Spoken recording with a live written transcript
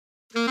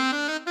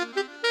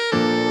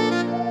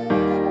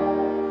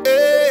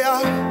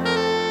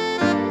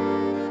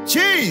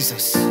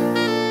Jesus,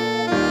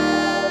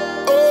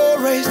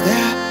 always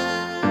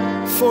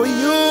there for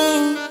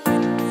you.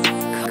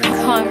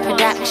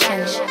 Production.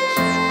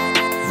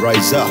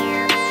 Rise up,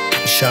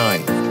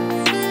 shine.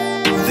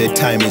 The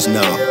time is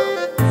now.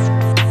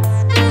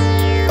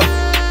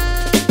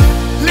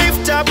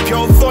 Lift up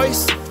your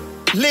voice,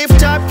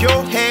 lift up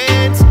your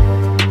hands.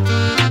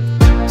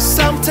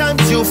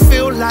 Sometimes you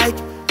feel like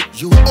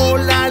you all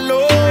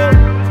alone.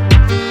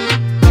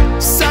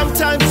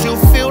 Sometimes you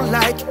feel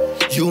like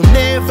you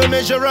never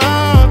measure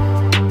up.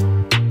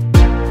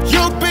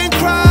 You've been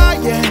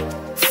crying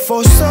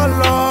for so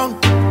long.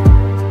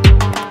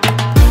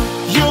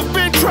 You've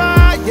been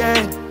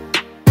trying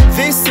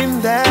this and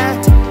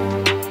that.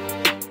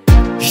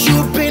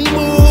 You've been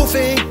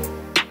moving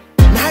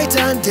night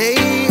and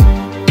day.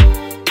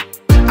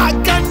 I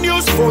got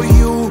news for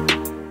you.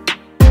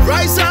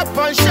 Rise up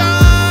and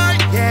shine,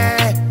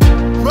 yeah.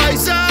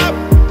 Rise up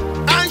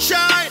and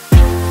shine.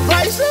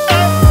 Rise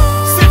up.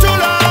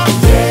 Situla,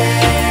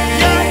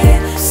 yeah.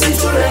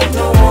 Situla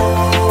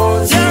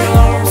knows you.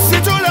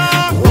 Situla,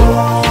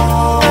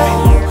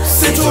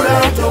 Situla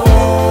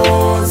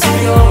knows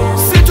you.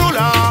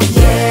 Situla,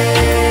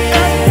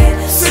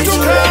 Yeah.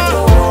 Situla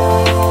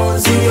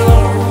knows you.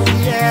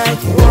 yeah.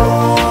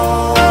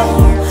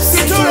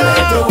 Situla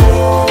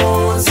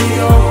knows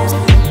you.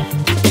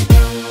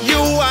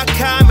 You are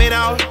coming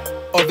out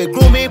of a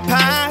gloomy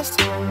past.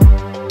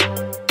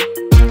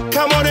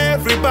 Come on,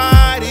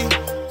 everybody,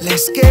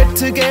 let's get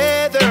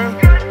together.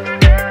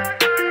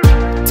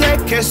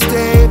 Take a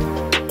step,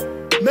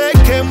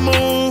 make a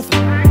move.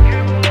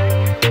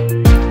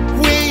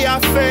 We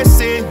are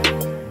facing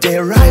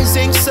the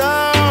rising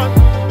sun.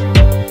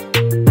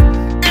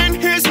 In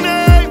His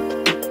name,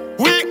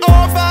 we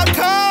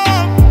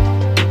overcome.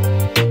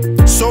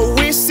 So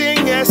we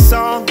sing a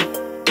song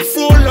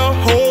full of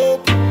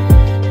hope.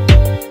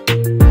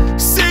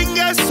 Sing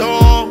a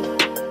song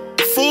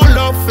full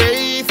of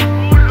faith.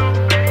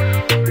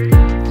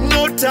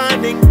 No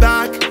turning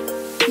back.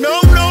 No,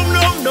 no,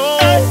 no, no.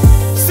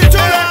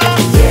 Situla,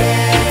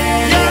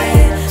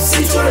 Yeah.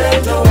 Situla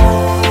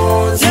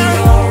knows you.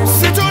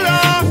 Situla,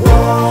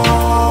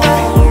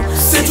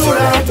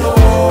 Situla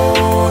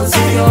knows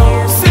you.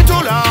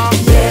 Situla,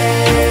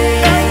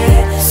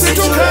 Yeah.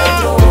 Situla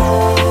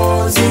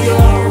knows you.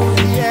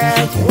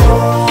 yeah.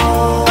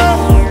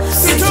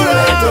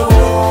 Situla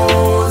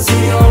knows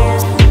you.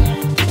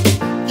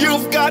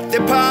 You've got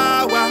the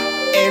power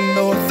and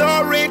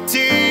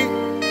authority.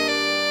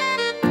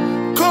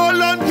 Call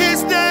on His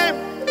name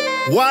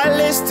while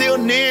it's still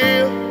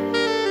near.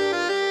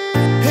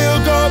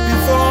 He'll go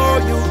before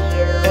you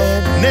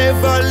and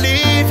never leave.